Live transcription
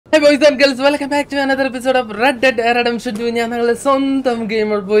Hey boys and girls, welcome back to another episode of Red Dead Redemption 2. ഞാൻ നിങ്ങളുടെ സ്വന്തം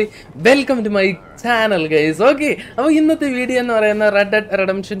gamer boy. Welcome to my channel guys. Okay, അപ്പോൾ ഇന്നത്തെ video എന്ന് പറയുന്ന red dead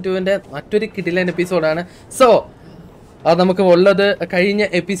redemption 2ന്റെ മറ്റൊരു കിടിലൻ എപ്പിസോഡാണ്. സോ അത് നമുക്ക് ഉള്ളത് കഴിഞ്ഞ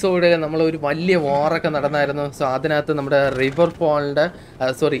എപ്പിസോഡിൽ നമ്മളൊരു വലിയ വാറൊക്കെ നടന്നായിരുന്നു. സോ അതിനകത്ത് നമ്മുടെ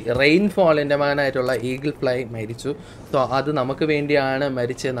റെയിൻഫോളിൻ്റെ മകനായിട്ടുള്ള ഈഗിൾ ഫ്ലൈ മരിച്ചു. സോ അത് നമുക്ക് വേണ്ടിയാണ്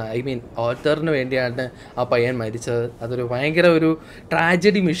മരിച്ചതെന്ന്, ഐ മീൻ ഓത്തറിന് വേണ്ടിയാണ് ആ പയ്യൻ മരിച്ചത്. അതൊരു ഭയങ്കര ഒരു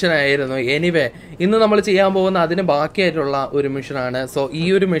ട്രാജഡി മിഷനായിരുന്നു. എനിവേ, ഇന്ന് നമ്മൾ ചെയ്യാൻ പോകുന്ന അതിന് ബാക്കിയായിട്ടുള്ള ഒരു മിഷനാണ്. സോ ഈ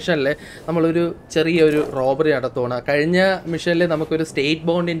ഒരു മിഷനിൽ നമ്മളൊരു ചെറിയൊരു റോബറി നടത്തുകയാണ്. കഴിഞ്ഞ മിഷനിൽ നമുക്കൊരു സ്റ്റേറ്റ്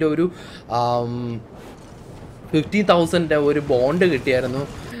ബോണ്ടിൻ്റെ ഒരു 50,000 ഒരു ബോണ്ട് കിട്ടിയായിരുന്നു.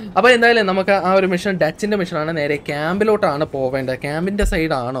 അപ്പോൾ എന്തായാലും നമുക്ക് ആ ഒരു മിഷൻ ഡച്ചിൻ്റെ മിഷനാണ്. നേരെ ക്യാമ്പിലോട്ടാണ് പോവേണ്ടത്. ക്യാമ്പിൻ്റെ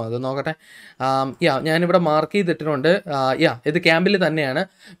സൈഡാണോ അത് നോക്കട്ടെ. ഞാനിവിടെ മാർക്ക് ചെയ്തിട്ടുണ്ട്. ഇത് ക്യാമ്പിൽ തന്നെയാണ്,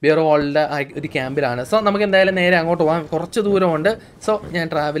 ബിയർ വാളിൻ്റെ ഒരു ക്യാമ്പിലാണ്. സോ നമുക്ക് എന്തായാലും നേരെ അങ്ങോട്ട് പോകാം. കുറച്ച് ദൂരമുണ്ട്. സോ ഞാൻ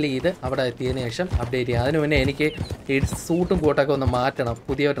ട്രാവൽ ചെയ്ത് അവിടെ എത്തിയതിന് ശേഷം അപ്ഡേറ്റ് ചെയ്യാം. അതിന് മുന്നേ എനിക്ക് ഈ സൂട്ടും കൂട്ടൊക്കെ ഒന്ന് മാറ്റണം.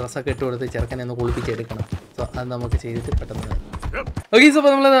 പുതിയ ഡ്രസ്സൊക്കെ ഇട്ട് കൊടുത്ത് ചെറുക്കനെ ഒന്ന് കുളിപ്പിച്ചെടുക്കണം. സോ അത് നമുക്ക് ചെയ്തിട്ട് പെട്ടെന്ന് ഓക്കെ. സോ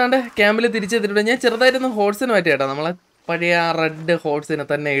അപ്പോൾ നമ്മൾ ക്യാമ്പിൽ തിരിച്ചെത്തിയിട്ടുണ്ട്. ഞാൻ ചെറുതായിട്ടൊന്ന് ഹോഴ്സിന് പറ്റി കേട്ടോ. നമ്മളെ പഴയ ആ റെഡ് ഹോഴ്സിനെ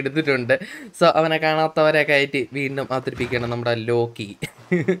തന്നെ എടുത്തിട്ടുണ്ട്. സോ അവനെ കാണാത്തവരെ കയറ്റി വീണ്ടും അവതരിപ്പിക്കണം നമ്മുടെ ലോക്കി.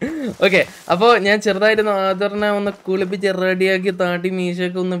 ഓക്കെ, അപ്പോൾ ഞാൻ ചെറുതായിരുന്നു ആദറിനെ ഒന്ന് കുളിപ്പിച്ച് റെഡിയാക്കി താട്ടി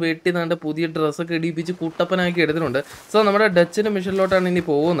മീശയൊക്കെ ഒന്ന് വെട്ടി താണ്ട് പുതിയ ഡ്രസ്സൊക്കെ ഇടിപ്പിച്ച് കുട്ടപ്പനാക്കി എടുത്തിട്ടുണ്ട്. സോ നമ്മുടെ ഡച്ചിൻ്റെ മിഷനിലോട്ടാണ് ഇനി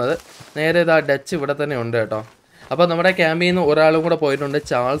പോകുന്നത്. നേരെ ഇതാ ഡച്ച് ഇവിടെ തന്നെ ഉണ്ട് കേട്ടോ. അപ്പോൾ നമ്മുടെ ക്യാമ്പിൽ നിന്ന് ഒരാളും കൂടെ പോയിട്ടുണ്ട്,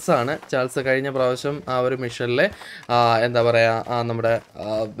 ചാൾസാണ്. ചാൾസ് കഴിഞ്ഞ പ്രാവശ്യം ആ ഒരു മിഷനിൽ എന്താ പറയുക നമ്മുടെ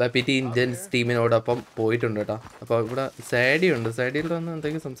പിറ്റി ഇന്ത്യൻസ് ടീമിനോടൊപ്പം പോയിട്ടുണ്ട് കേട്ടോ. അപ്പോൾ ഇവിടെ സാഡി ഉണ്ട്. സാഡിയിൽ വന്ന്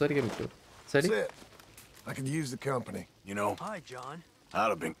എന്തെങ്കിലും സംസാരിക്കാൻ പറ്റുമോ? സാഡി, I could use the company, you know. Hi, John.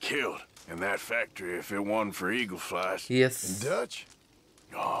 I'd have been killed in that factory if it wasn't for eagle flies. Yes. And Dutch?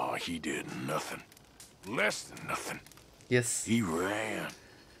 Oh, he did nothing. Less than nothing. Yes. He ran.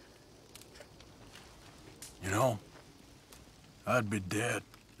 You know, I'd be dead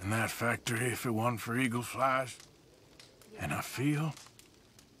in that factory if it wasn't for eagle flies. And I feel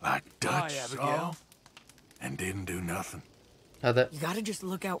like Dutch saw and didn't do nothing. You gotta just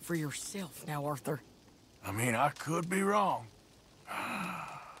look out for yourself now, Arthur. I mean, I could be wrong.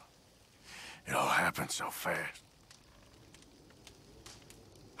 It all happened so fast.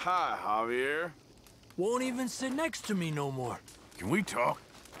 Hi, Javier. Won't even sit next to me no more. Can we talk?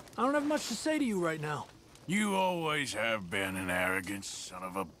 I don't have much to say to you right now. You always have been an arrogant son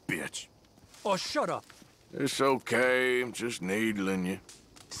of a bitch. Oh, shut up. It's okay. I'm just needling you.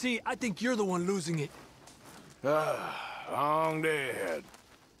 See, I think you're the one losing it. Long day ahead.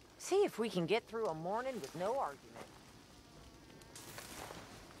 See if we can get through a morning with no argument.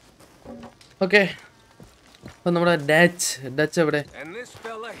 Okay, അപ്പോൾ നമ്മുടെ Dutch എവിടെ? And this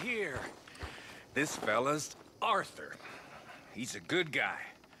fella here, this fella's Arthur. He's a good guy.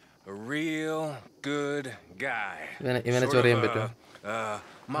 A real good guy. ഇവനെ ചൊറിയാൻ പറ്റുമോ?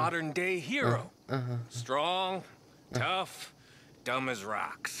 Modern day hero. Strong, tough, dumb as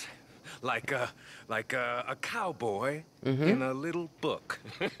rocks. Like a cowboy in a little book.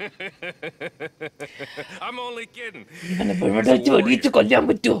 I'm only kidding.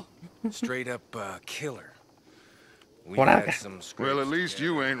 Straight up killer. We had some scrapes. Well, at least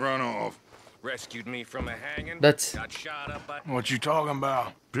you ain't run off. Rescued me from a hanging. That's got shot up by. What you talking about?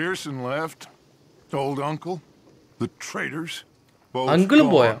 Pearson left. Old uncle. The traitors. Both Uncle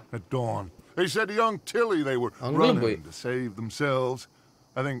boy at dawn. They said to young Tilly they were running to save themselves.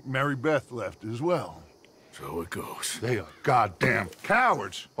 I think Mary Beth left as well. So it goes. They are goddamn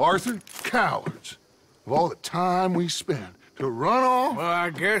cowards, Arthur. Cowards. Of all the time we spent to run off. Well, I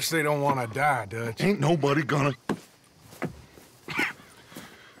guess they don't want to die, Dutch. Ain't nobody gonna.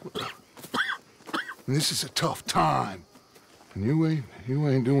 This is a tough time, and you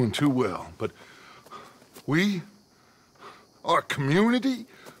ain't doing too well. But our community,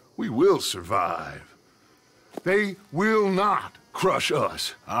 we will survive. They will not crush us.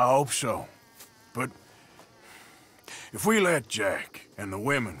 I hope so. But if we let Jack and the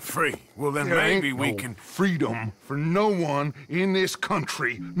women free, well then maybe we can freedom for no one in this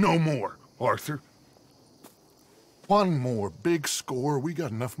country no more, Arthur. One more big score, we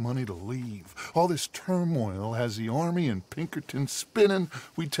got enough money to leave. All this turmoil has the army and Pinkerton spinning.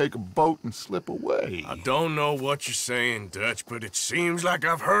 We take a boat and slip away. I don't know what you're saying, Dutch, but it seems like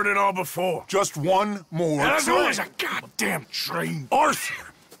I've heard it all before. Just one more train. There's always a goddamn train. Arthur!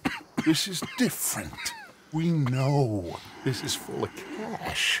 This is different. We know this is full of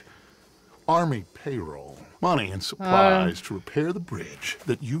cash. Army payroll, money and supplies to repair the bridge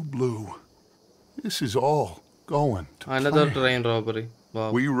that you blew. This is all going to another plan. train robbery.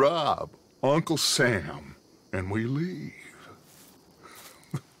 Wow. We rob Uncle Sam and we leave.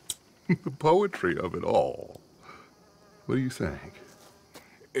 the poetry of it all. What do you think?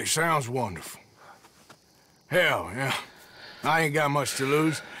 It sounds wonderful. Hell, yeah. I ain't got much to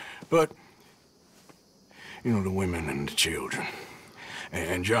lose, but, you know, the women and the children,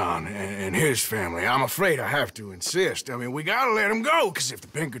 and John and his family, I'm afraid I have to insist. I mean, we gotta let them go, because if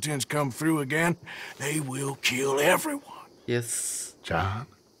the Pinkertons come through again, they will kill everyone. Yes. John?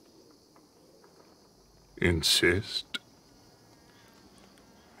 Insist?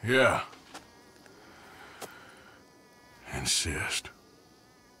 Yeah. Insist.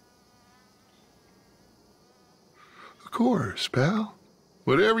 Of course, pal.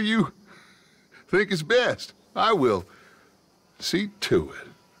 Whatever you think is best, I will see to it.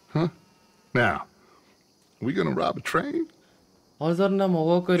 Huh? Now, we gonna rob a train? ഓൾസറിന്റെ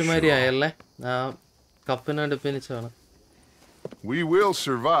മുഖമൊക്കെ ഒരുമാതിരി ആയല്ലേ ആ കപ്പിനടുപ്പിനിച്ചാണ്. We will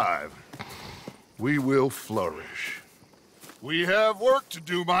survive. We will flourish. We have work to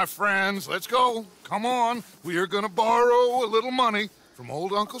do, my friends. Let's go. Come on. We are gonna borrow a little money from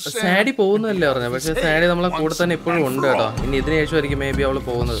old Uncle Sam. സാഡി പോകുന്നല്ലേ പറഞ്ഞത്, പക്ഷെ സാഡി നമ്മളെ കൂടെ തന്നെ ഇപ്പോഴും ഉണ്ട് കേട്ടോ. ഇനി ഇതിന് ശേഷമായിരിക്കും മേ ബി അവള്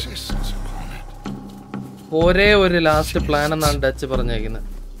പോകുന്നത്. ഒരേ ഒരു ലാസ്റ്റ് പ്ലാൻ എന്നാണ് ഡച്ച് പറഞ്ഞേക്കുന്നത്.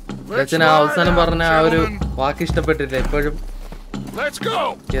 ഡച്ചിന് അവസാനം പറഞ്ഞ ആ ഒരു വാക്ക് ഇഷ്ടപ്പെട്ടില്ല ഇപ്പോഴും.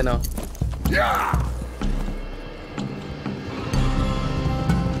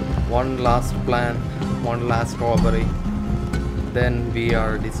 One last plan, one last robbery, then we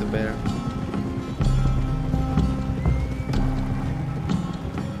are disappear.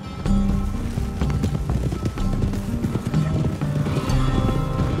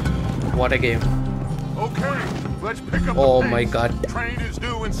 What a game. Okay, let's pick up Oh the my pace. God. Train is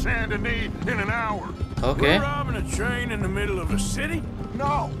due in Saint Denis in an hour. Okay. We're robbing a train in the middle of a city?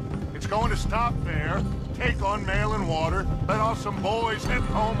 No, it's going to stop there, take on mail and water, let off some boys head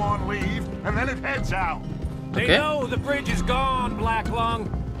home on leave, and then it heads out. They Okay. know the bridge is gone, Black Lung.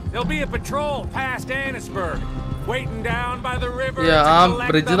 There'll be a patrol past Annisburg, waiting down by the river Yeah, to ആ collect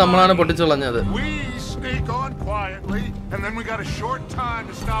bridge the നമ്മളാണ് money. പൊട്ടിച്ചു കളഞ്ഞത്. We sneak on quietly, and then we got a short time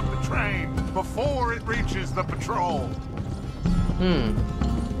to stop the train before it reaches the patrol.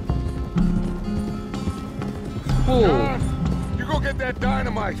 John, you go get that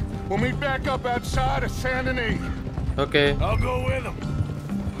dynamite. We'll meet back up outside of Saint Denis. Okay. I'll go with them.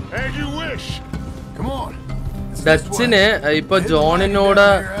 As you wish. Come on. ഡച്ചിന് ഇപ്പൊ ജോണിനോട്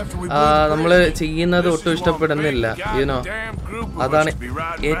നമ്മള് ചെയ്യുന്നത് ഒട്ടും ഇഷ്ടപ്പെടുന്നില്ല. You know അതാണ്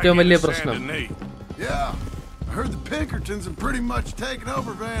ഏറ്റവും വലിയ പ്രശ്നം. Yeah, I heard the Pinkertons have pretty much taken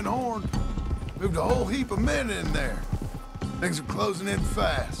over Van Horn. Moved a whole heap of men in there. Things are closing in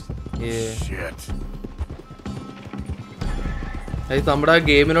fast. Yeah. Shit. നമ്മുടെ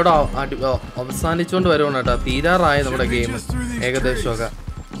ഗെയിമിനോട് അവസാനിച്ചുകൊണ്ട് വരുവാണ് കേട്ടോ. തീരാറായി നമ്മുടെ ഗെയിം ഏകദേശമൊക്കെ.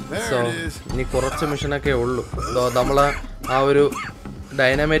 സോ ഇനി കുറച്ച് മിഷനൊക്കെ ഉള്ളൂ. നമ്മള് ആ ഒരു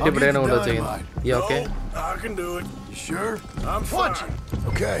ഡൈനാമൈറ്റ് ഇവിടെയാണ് കൊണ്ട് വെച്ചേക്കുന്നത്. ഈ ഓക്കെ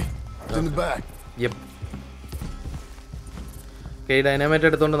ഈ ഡൈനാമൈറ്റ്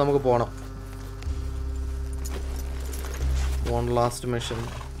എടുത്തോണ്ട് നമുക്ക് പോണം. One last mission,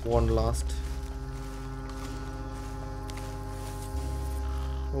 one last.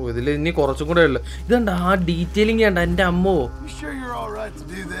 ഓ ഇതിൽ ഇനി കുറച്ചും കൂടെ ഉള്ളു. ഇതുണ്ട് ആ ഡീറ്റെയിലിംഗ് ഉണ്ട് എൻ്റെ അമ്മോ.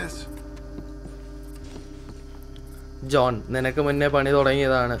 ജോൺ നിനക്ക് മുന്നേ പണി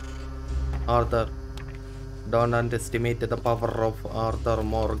തുടങ്ങിയതാണ് Arthur. Don't underestimate the power of Arthur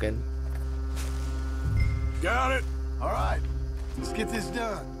Morgan. Got it. All right. Let's get this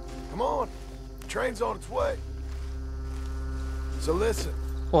done. Come on. The train's on its way. So listen.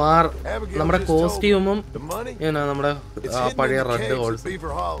 നമ്മുടെ കോസ്റ്റ്യൂമും നമ്മുടെ പഴയ റെഡ് ഹോൾസ്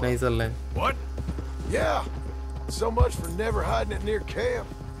നൈസ് അല്ലേ? What? Yeah. So much for never hiding it near camp.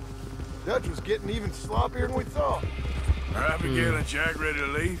 Dutch was getting even sloppier than we thought. Are Abigail and Jack ready to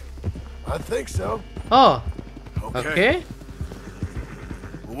leave? I think so. Oh. Okay.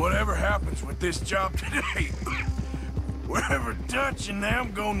 Well, whatever happens with this job today, wherever Dutch and them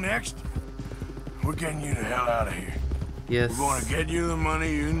go next, we're getting you the hell out of here. Yes. We're going to get you the money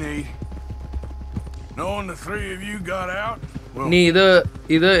you need. Knowing the three of you got out. നീ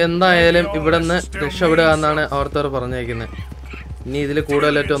ഇത് എന്തായാലും ഇവിടെ നിന്ന് രക്ഷപ്പെടുക എന്നാണ് Arthur പറഞ്ഞേക്കുന്നത്. ഇനി ഇതിൽ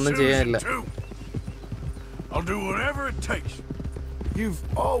കൂടുതലായിട്ട് ഒന്നും ചെയ്യാനില്ല. I'll do whatever it takes. You've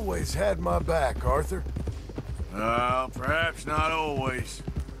always had my back, Arthur. Perhaps not always.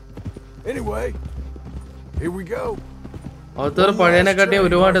 Anyway, here we go. Arthur പഴയനെക്കാട്ടി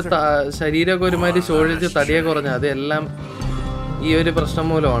ഒരുപാട് ശരീരമൊക്കെ ഒരുമാതിരി ശോഷിച്ച് തടിയെ കുറഞ്ഞ അതെല്ലാം ഈ ഒരു പ്രശ്നം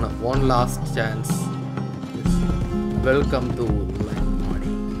മൂലമാണ്. One last chance. Welcome to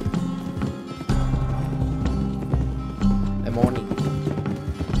morning.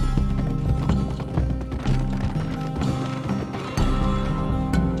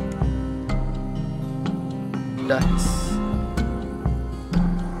 Dutch.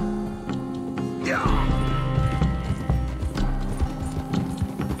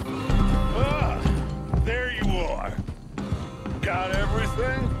 There you are. Got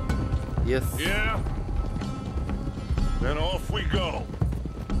everything? Yes. Yeah. Then off we go.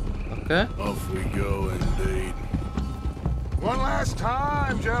 Okay. Off we go, indeed. One last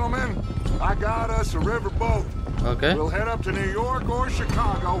time, gentlemen. I got us a river boat. Okay. We'll head up to New York or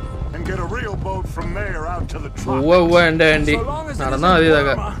Chicago and get a real boat from there out to the tropics. Whoa, Andy. So long as it Narana isn't adi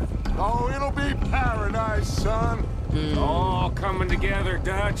daga. Burma. Oh, it'll be paradise, son. All coming together,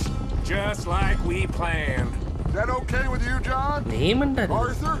 Dutch, just like we planned. Is that okay with you, John? Name and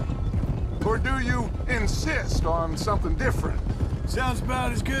Arthur? Or do you insist on something different? Sounds about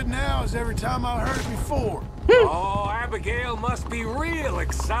as good now as every time I heard it before. Oh, Abigail must be real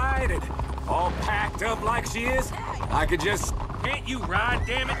excited. All packed up like she is. I could just... Can't you ride,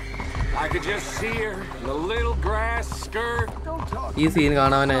 damn it? I could just see her in a little grass skirt. ഈ scene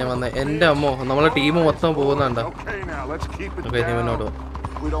കാണാനാ ഞാൻ വന്നത്. എൻ്റെ അമ്മോ, നമ്മളെ team മൊത്തം പോകുന്നുണ്ട്. Okay, now let's keep it Okay, down.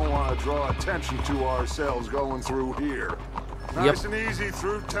 We don't want to draw attention to ourselves going through here. Nice and easy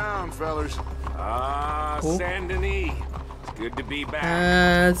through town, fellas. Ah, Saint Denis. It's good to be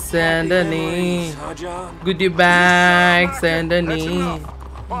back. Saint Denis. Huh, John? Good to be back, Saint Denis.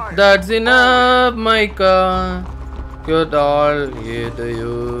 Bye. That's enough, my car. Good all you to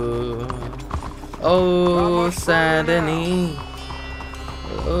you. Oh, Saint Denis.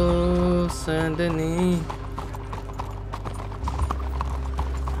 Oh, Saint Denis.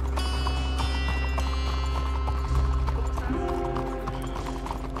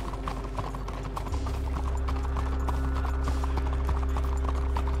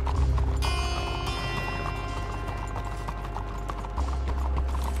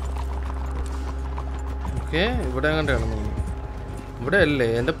 Okay, ഇവിടെ എങ്ങോട്ടാണ് പോകുന്നത്? ഇവിടെ അല്ലേ?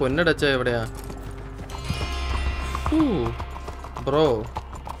 എൻ്റെ പൊന്നടച്ച എവിടെയാ? Bro,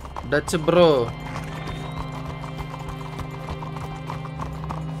 Dutch bro.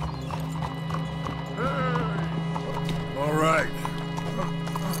 All right.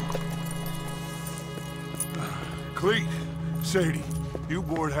 Cleet, Sadie, you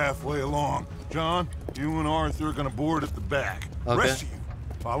board halfway along. John, you and Arthur are gonna board at the back. Okay. Rest of you,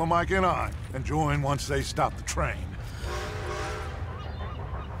 follow Mike and I, and join once they stop the train.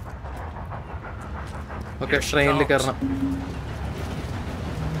 Okay, ട്രെയിനിൽ കയറണം.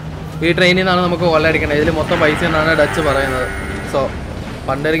 ഈ ട്രെയിനിൽ നിന്നാണ് നമുക്ക് കൊള്ളയടിക്കേണ്ടത്. ഇതിൽ മൊത്തം പൈസ എന്നാണ് ഡച്ച് പറയുന്നത്. സോ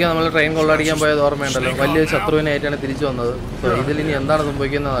പണ്ടൊരിക്കൽ നമ്മൾ ട്രെയിൻ കൊള്ളയടിക്കാൻ പോയത് ഓർമ്മയുണ്ടല്ലോ. വലിയ ശത്രുവിനായിട്ടാണ് തിരിച്ചു വന്നത്. സോ ഇതിൽ ഇനി എന്താണ്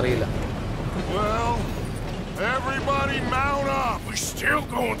സംഭവിക്കുന്നത് അറിയില്ല. Well, everybody mount up. We're still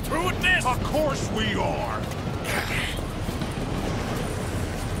going through with this? Of course we are.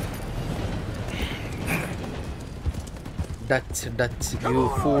 Dutch, you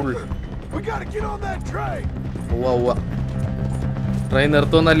fool. We gotta get on that train. Train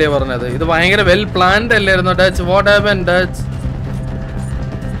നിർത്തുമെന്നല്ലേ പറഞ്ഞത്? ഇത് ഭയങ്കര വെൽ പ്ലാൻഡ് അല്ലായിരുന്നു Dutch. What happen Dutch?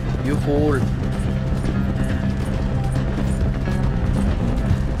 U fool.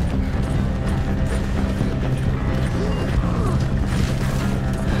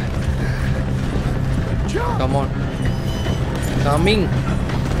 Come on. Coming.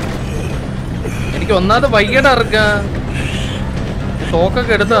 എനിക്ക് ഒന്നാമത് വൈകിട്ട് ഇറക്കാം.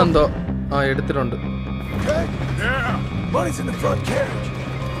 തോക്കൊക്കെ എടുത്തോ? ആ, എടുത്തിട്ടുണ്ട്. Yeah. Money's in the front carriage.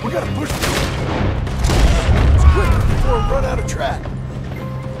 We gotta push through. It's quick before we run out of track.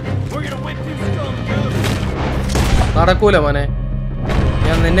 We're gonna win this strong, brother. നടക്കൂല മോനെ.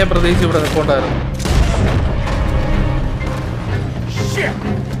 ഞാൻ നിന്നെ പ്രതീക്ഷിച്ച് ഇവിടെ നിൽക്കണ്ടായിരുന്നു.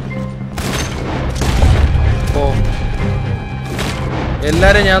 ഓ,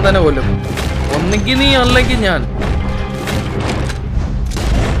 എല്ലാരും ഞാൻ തന്നെ കൊല്ലും. ഒന്നെങ്കിൽ നീ അല്ലെങ്കിൽ ഞാൻ.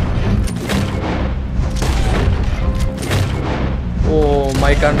 Oh,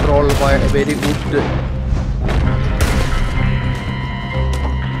 my control very good.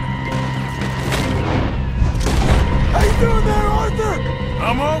 How you doing there, Arthur?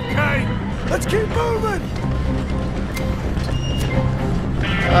 I'm okay. Let's keep moving.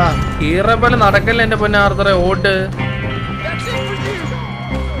 ആ, ഹീറോ പോലെ നടക്കല്ലേ എൻ്റെ പൊന്നെ ആർത്തറെ. ഓട്ട്.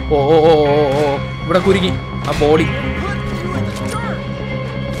 ഓ ഓ ഓ ഓ ഓ, ഇവിടെ കുരുങ്ങി ആ body.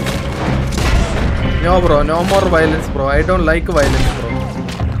 No bro, no more violence bro. I don't like violence bro.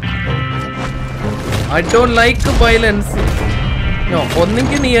 I don't like violence. No,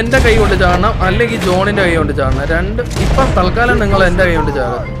 ഒന്നെങ്കിൽ നീ എൻ്റെ കൈ കൊണ്ട് ചാടണം, അല്ലെങ്കിൽ ജോണിൻ്റെ കൈ കൊണ്ട് ചാടണം. രണ്ട് ഇപ്പം തൽക്കാലം നിങ്ങൾ എൻ്റെ കൈ കൊണ്ട്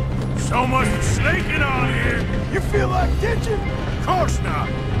ചാടുക. So much snaking on here. You feel like ditching? Of course not.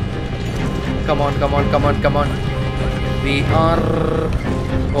 Come on, come on, come on, come on. We are...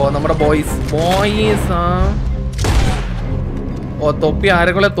 ഓ, നമ്മുടെ ബോയ്സ് ആ. ഓ, തൊപ്പി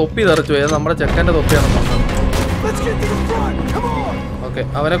ആരെക്കളെ തൊപ്പി തെറിച്ചു. ഏത് നമ്മുടെ ചെക്കൻ്റെ തൊപ്പിയാണെന്ന് പറഞ്ഞത്. ഓക്കെ,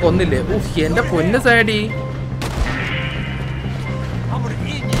 അവനെ കൊന്നില്ലേ? എന്റെ പൊന്ന് സാഡി.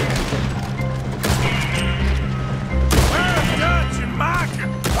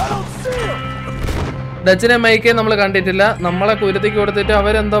 ഡച്ചിനെ മൈക്കെ നമ്മൾ കണ്ടിട്ടില്ല. നമ്മളെ കുരുത്തിക്ക് കൊടുത്തിട്ട്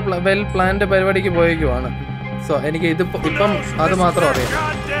അവരെന്തോ വെൽ പ്ലാൻഡ് പരിപാടിക്ക് പോയേക്കുവാണ്. സോ എനിക്ക് ഇപ്പം അത് മാത്രം അറിയാം.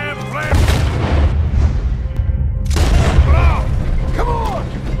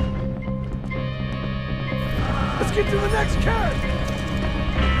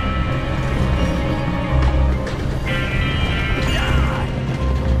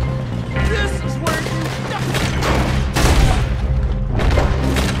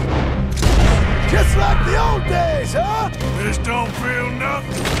 Just like the old days, huh? This don't feel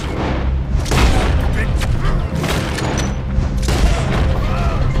nothing.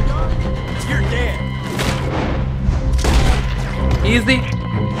 You're dead. Easy.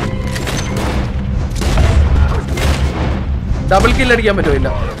 Double kill അടിക്കാൻ പറ്റില്ല.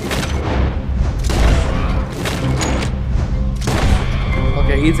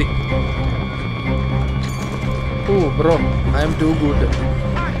 Okay, easy. Oh bro, I am to good.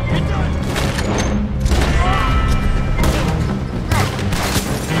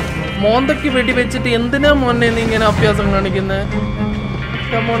 മോന്തയ്ക്ക് വെടി വെച്ചിട്ട് എന്തിനാ മോനെ നീ ഇങ്ങനെ അഭ്യാസം കാണിക്കുന്നത്?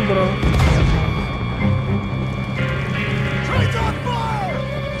 Come on, bro.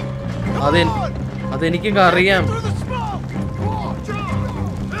 അതെനിക്കൊക്കെ അറിയാം.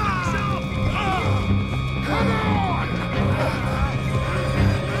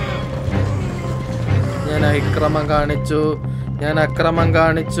 ഞാൻ അക്രമം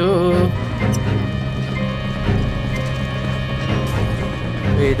കാണിച്ചു.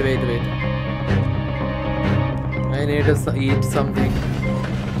 Wait. I need to eat something.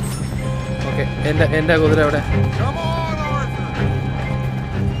 Okay, എന്റെ കുതിര എവിടെ?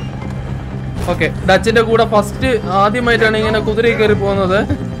 ഓക്കെ, ഡച്ചിന്റെ കൂടെ ഫസ്റ്റ് ആദ്യമായിട്ടാണ് ഇങ്ങനെ കുതിരയിൽ കയറി പോകുന്നത്.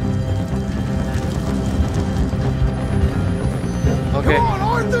 ഓക്കെ,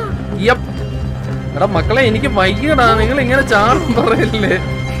 എടാ മക്കളെ, എനിക്ക് വൈകിടാ. നിങ്ങൾ ഇങ്ങനെ ചാടും പറയല്ലേ?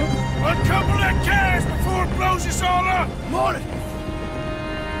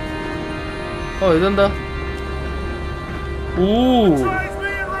 ഓ, ഇതെന്താ?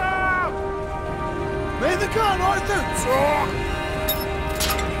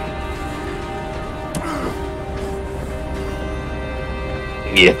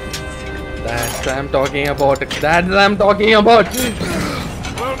 Yes. That's what I'm talking about.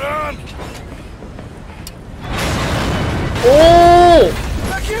 Well done. Oh!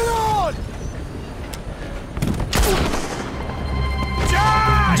 Get on!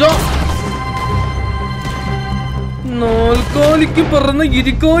 നോൽക്കോലിക്ക് പറഞ്ഞ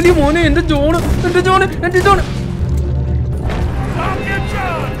ഇരിക്കോലി മോനെ. എന്റെ ജോണ്.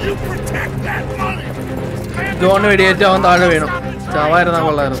 ജോണ് വെടിയേറ്റ് അവൻ താഴെ വീണു. ചാവായിരുന്നാ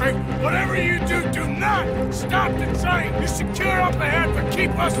കൊള്ളായിരുന്നു.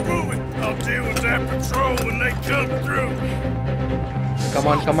 Come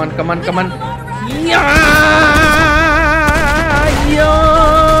on.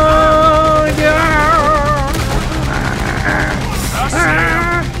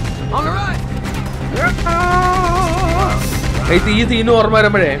 ഈ സീന് ഓർമ്മ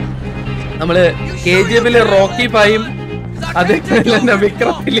വരുമ്പോഴേ നമ്മള് KGF റോക്കി ഫൈയും അതേപോലെ തന്നെ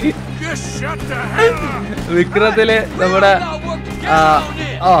വിക്രത്തില് നമ്മുടെ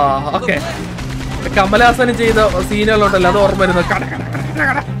ഓക്കെ കമലഹാസന് ചെയ്ത സീനുകളുണ്ടല്ലോ, അത് ഓർമ്മ വരുന്നു.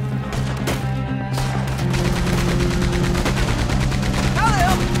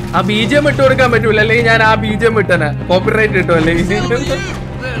 ആ BGM ഇട്ട് കൊടുക്കാൻ പറ്റൂല, അല്ലെങ്കിൽ ഞാൻ ആ BGM ഇട്ടനെ കോപ്പിറൈറ്റ് കിട്ടും അല്ലെങ്കിൽ.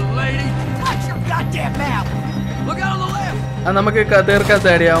 നമുക്ക് തീർക്കാൻ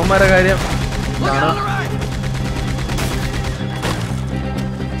സാഡിയ അവന്മാരുടെ കാര്യം കാണാം.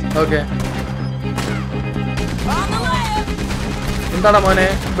 ഓക്കെ, എന്താടാ മോനെ,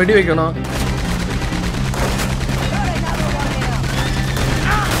 വെടി വെക്കണോ?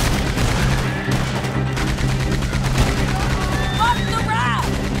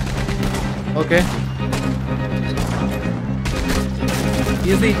 Okay,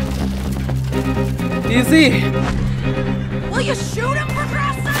 easy. Will you shoot him for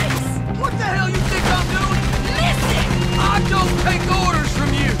Christ's sakes? What the hell you think I'm doing? Listen! I don't take orders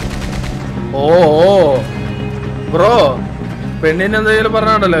from you! Bro, പെണ്ണിന് എന്തെങ്കിലും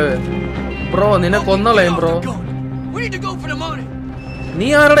പറഞ്ഞാണ്ടല്ലോ ബ്രോ, നിന്നെ കൊന്നളയും ബ്രോ. നീ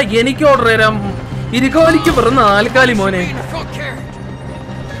ആരുടെ എനിക്ക് ഓർഡർ തരാം? ഇരിക്കോലിക്ക് പറഞ്ഞ ആൽക്കാലി മോനെ.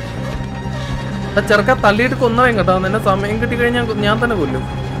 ചെറുക്ക തള്ളിയിട്ട് കൊന്നളയും കേട്ടോ. നിന്നെ സമയം കിട്ടി കഴിഞ്ഞാൽ ഞാൻ തന്നെ കൊല്ലും.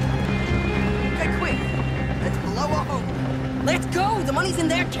 Let's go! The money's in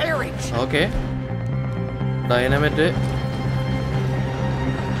their carriage! Okay. Dynamite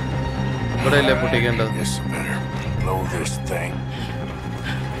ഇവിടെയല്ലേ പൊട്ടിക്കേണ്ടത്.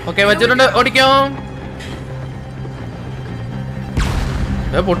 ഓക്കെ വെച്ചിട്ടുണ്ട്, ഓടിക്കാം.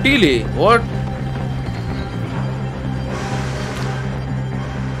 പൊട്ടിയില്ലേ? വാട്ട്?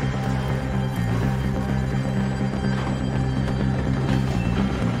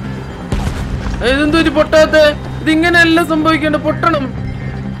 ഇതെന്തൊരു പൊട്ടാത്ത? ഇതിങ്ങനെയല്ല സംഭവിക്കേണ്ട, പൊട്ടണം.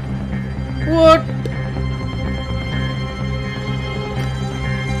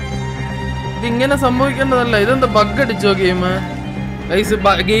 ഇതിങ്ങനെ സംഭവിക്കേണ്ടതല്ല. ഇതെന്താ ബഗ് അടിച്ചോ ഗെയിം?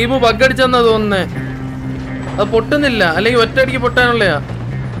 ഗെയിം ബഗ് അടിച്ചെന്നാ തോന്നുന്നേ. അത് പൊട്ടുന്നില്ല, അല്ലെങ്കിൽ ഒറ്റയടിക്ക് പൊട്ടാനുള്ളയാ.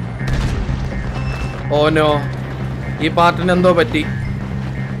 ഓനോ, ഈ പാർട്ടിന് എന്തോ പറ്റി.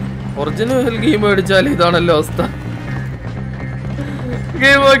 ഒറിജിനൽ ഗെയിം അടിച്ചാൽ ഇതാണല്ലോ അവസ്ഥ.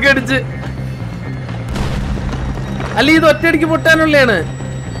 ഗെയിം ഒക്കെ അടിച്ച് അല്ല, ഇത് ഒറ്റയടിക്ക് പൊട്ടാനുള്ളയാണ്.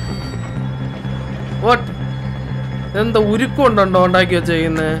 വാട്ട്? എന്താ ഉരുക്കുണ്ടോ ഉണ്ടാക്കി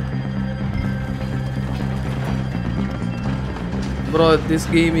വെച്ചേക്കുന്നേ? Bro this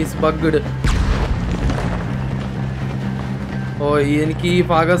game is ബഗ്ഡ്. ഓ, എനിക്ക് ഈ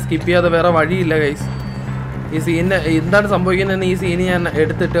ഭാഗം സ്കിപ്പ് ചെയ്യാതെ വേറെ വഴിയില്ല ഗൈസ്. ഈ സീനിന് എന്താണ് സംഭവിക്കുന്നതെന്ന് ഈ സീന് ഞാൻ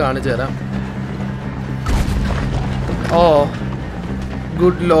എടുത്തിട്ട് കാണിച്ചു തരാം. ഓ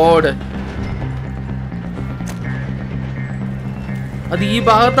ഗുഡ് ലോഡ്, അത് ഈ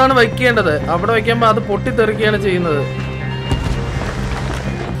ഭാഗത്താണ് വയ്ക്കേണ്ടത്. അവിടെ വയ്ക്കുമ്പോൾ അത് പൊട്ടിത്തെറിക്കുകയാണ് ചെയ്യുന്നത്.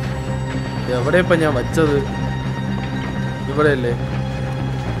 എവിടെ ഇപ്പം ഞാൻ വച്ചത്? ഇവിടെയല്ലേ?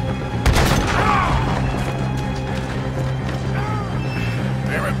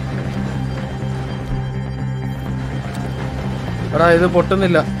 എടാ ഇത്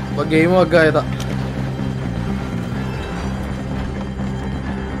പൊട്ടുന്നില്ല. അപ്പൊ ഗെയിം ഒക്കെ ആയതാ.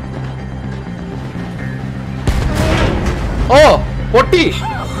 ഓ പൊട്ടി.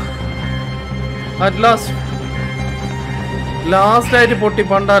 അറ്റ് ലാസ്റ്റ് ആയിട്ട് പൊട്ടി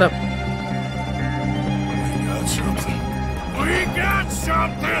പണ്ടാരം.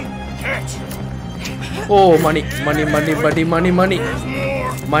 ഓ മണി മണി മണി മണി മണി മണി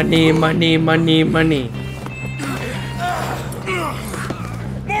മണി മണി മണി മണി.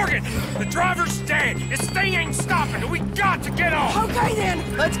 Morgan, the driver's dead. This thing ain't stopping. We got to get off. Okay then,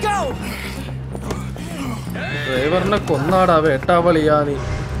 let's go. ഡ്രൈവറിനെ കൊന്നാടാ വേട്ടാവളിയാ നീ.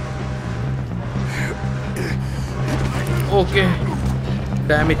 Okay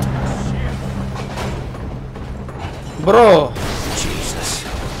dam it bro.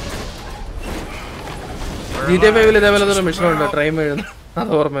 GTA 5 ഇതേപോലെ മിഷൻ ഉണ്ട്, ട്രെയിൻ എഴുതുന്നു. അത്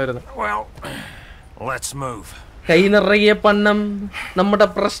ഓർമ്മ വരുന്നു. Well, let's move. കൈ നിറയെ പണം, നമ്മുടെ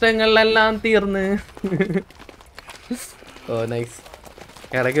പ്രശ്നങ്ങളെല്ലാം തീർന്ന്. ഓ നൈസ്.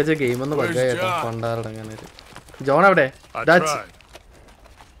 ഇടയ്ക്ക് വെച്ച ഗെയിം ഒന്ന് ബഗ്ഗായിട്ടോ പണ്ടാറടങ്ങാനായിട്ട്. ജോൺ എവിടെ?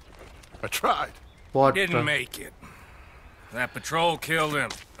 I tried. What? Didn't make it. That patrol killed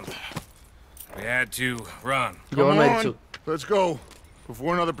him. We had to run. John Come മരിച്ചു. on, let's go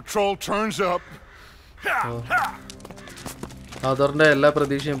before another patrol turns up. അതറിന്റെ എല്ലാ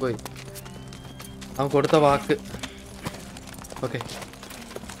പ്രതീക്ഷയും പോയി. അവൻ കൊടുത്ത വാക്ക്. ഓക്കെ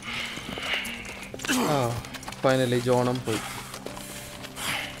ആ ഫൈനലി ജോണും പോയി.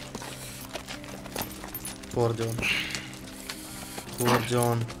 പോർ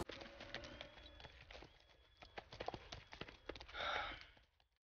ജോൺ.